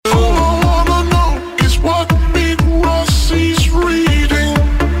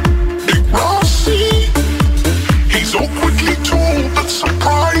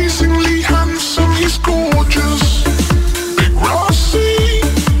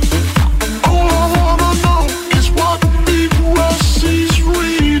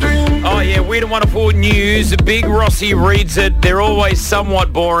news. Big Rossi reads it. They're always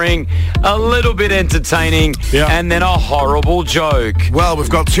somewhat boring, a little bit entertaining, and then a horrible joke. Well, we've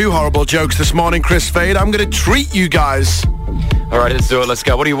got 2 horrible jokes this morning, Chris Fade. I'm going to treat you guys. All right, let's do it. Let's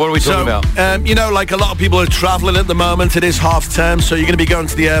go. What are we talking about? You know, like a lot of people are travelling at the moment. It is half term, so you're going to be going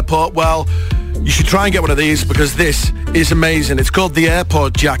to the airport. Well, you should try and get one of these because this is amazing. It's called the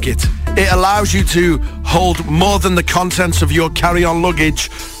airport jacket. It allows you to hold more than the contents of your carry-on luggage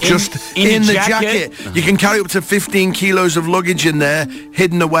just in the jacket. You can carry up to 15 kilos of luggage in there,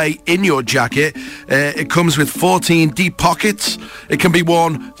 hidden away in your jacket. It comes with 14 deep pockets. It can be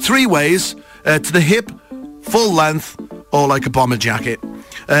worn 3 ways, to the hip, full length, or like a bomber jacket.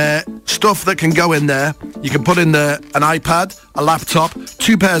 Stuff that can go in there. You can put in there an iPad, a laptop,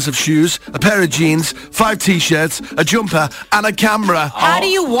 2 pairs of shoes, a pair of jeans, 5 t-shirts, a jumper, and a camera. How do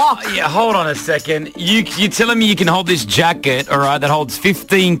you walk? Yeah, hold on a second. You're telling me you can hold this jacket, all right, that holds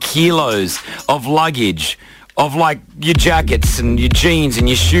 15 kilos of luggage, of like your jackets and your jeans and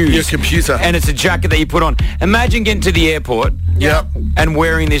your shoes. Your computer. And it's a jacket that you put on. Imagine getting to the airport and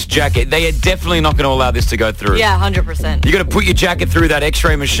wearing this jacket. They are definitely not going to allow this to go through. Yeah, 100%. You're going to put your jacket through that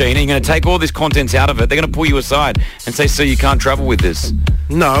x-ray machine and you're going to take all this contents out of it. They're going to pull you aside and say, so you can't travel with this.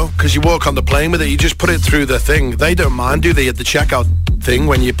 No, because you walk on the plane with it. You just put it through the thing. They don't mind, do they, at the checkout thing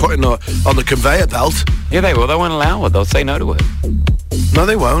when you're putting it on the conveyor belt? Yeah, they will. They won't allow it. They'll say no to it. No,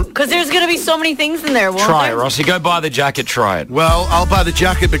 they won't. Because there's going to be so many things in there, won't Try there? it, Rossi. Go buy the jacket. Try it. Well, I'll buy the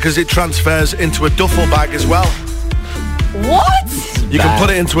jacket because it transfers into a duffel bag as well. What? You can put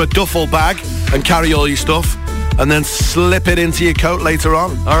it into a duffel bag and carry all your stuff and then slip it into your coat later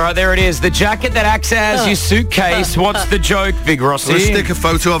on. All right, there it is. The jacket that acts as your suitcase. What's the joke, Big Rossi? Let's stick a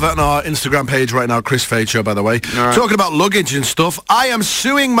photo of it on our Instagram page right now, Chris Fade Show, by the way. Right. Talking about luggage and stuff, I am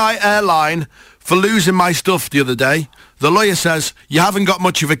suing my airline for losing my stuff the other day. The lawyer says, you haven't got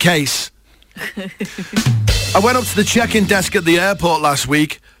much of a case. I went up to the check-in desk at the airport last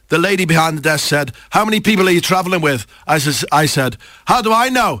week. The lady behind the desk said, how many people are you travelling with? I said, how do I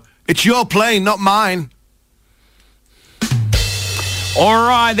know? It's your plane, not mine. All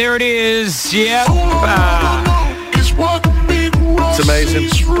right, there it is. Yep. It's amazing.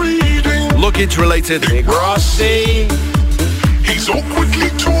 Luggage related. Big Rossi. He's awkwardly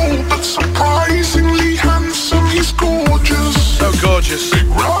tall, but surprisingly handsome. He's gorgeous. So gorgeous. Big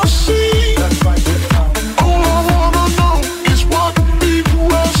Rossi.